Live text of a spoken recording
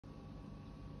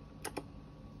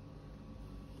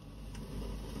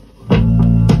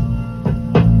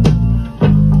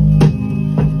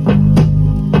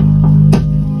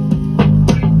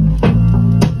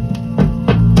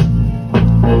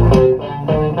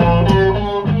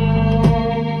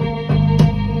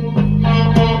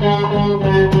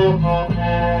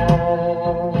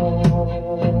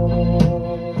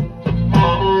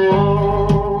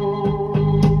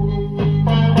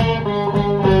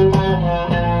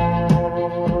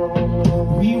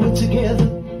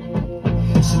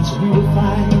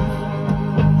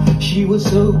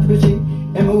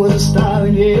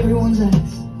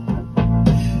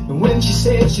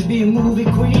to be a movie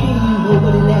queen,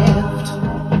 nobody laughed.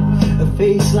 A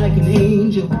face like an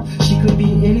angel, she could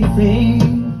be anything.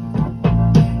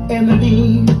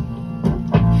 Emmeline,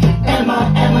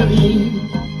 Emmeline,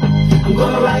 I'm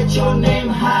gonna write your name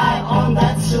high on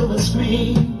that silver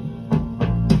screen.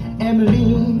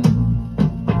 Emmeline,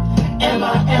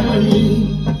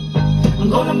 Emmeline, I'm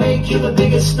gonna make you the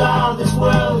biggest star this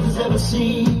world has ever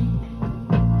seen.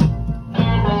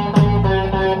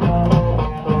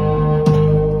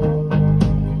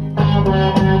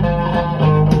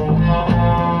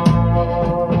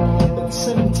 At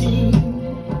 17,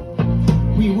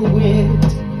 we were wed.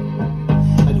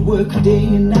 I'd work day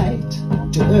and night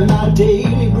to earn our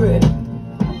daily bread.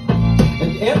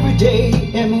 And every day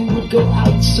Emma would go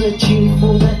out searching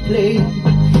for that plane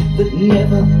that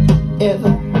never,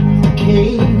 ever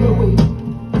came her way.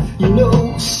 You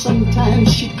know,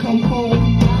 sometimes she'd come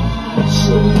home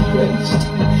so depressed.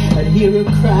 I'd hear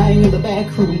her crying in the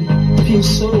back room, feel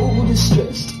so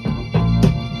distressed.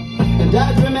 And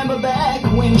I'd remember back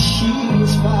when she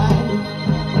was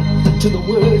 5, to the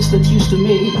words that used to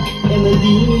make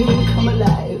Emmeline come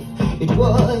alive. It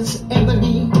was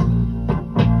Emmeline,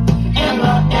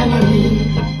 Emmeline,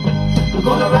 I'm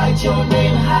gonna write your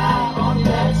name high on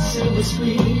that silver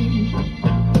screen.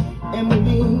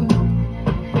 Emmeline,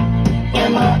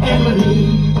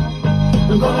 Emmeline,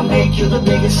 I'm gonna make you the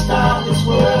biggest star this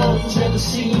world has ever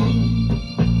seen.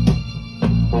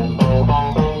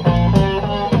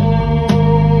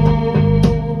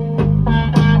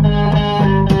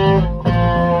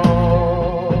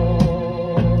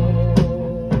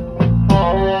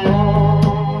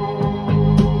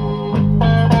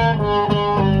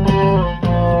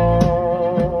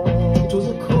 It was a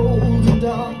cold and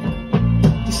dark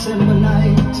December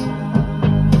night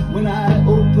when I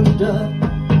opened up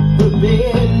the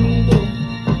bed window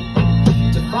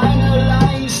to find her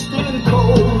lying still and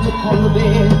cold upon the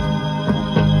bed.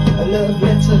 A love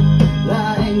letter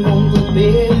lying on the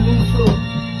bedroom floor.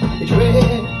 It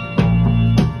read,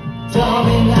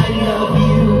 "Darling, I love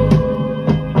you,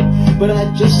 but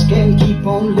I just can't keep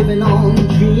on living on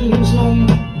dreams no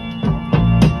more.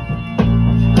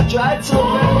 I tried so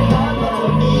very hard not to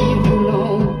leave you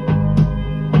alone.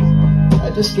 I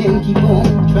just can't keep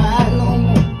on trying no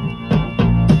more.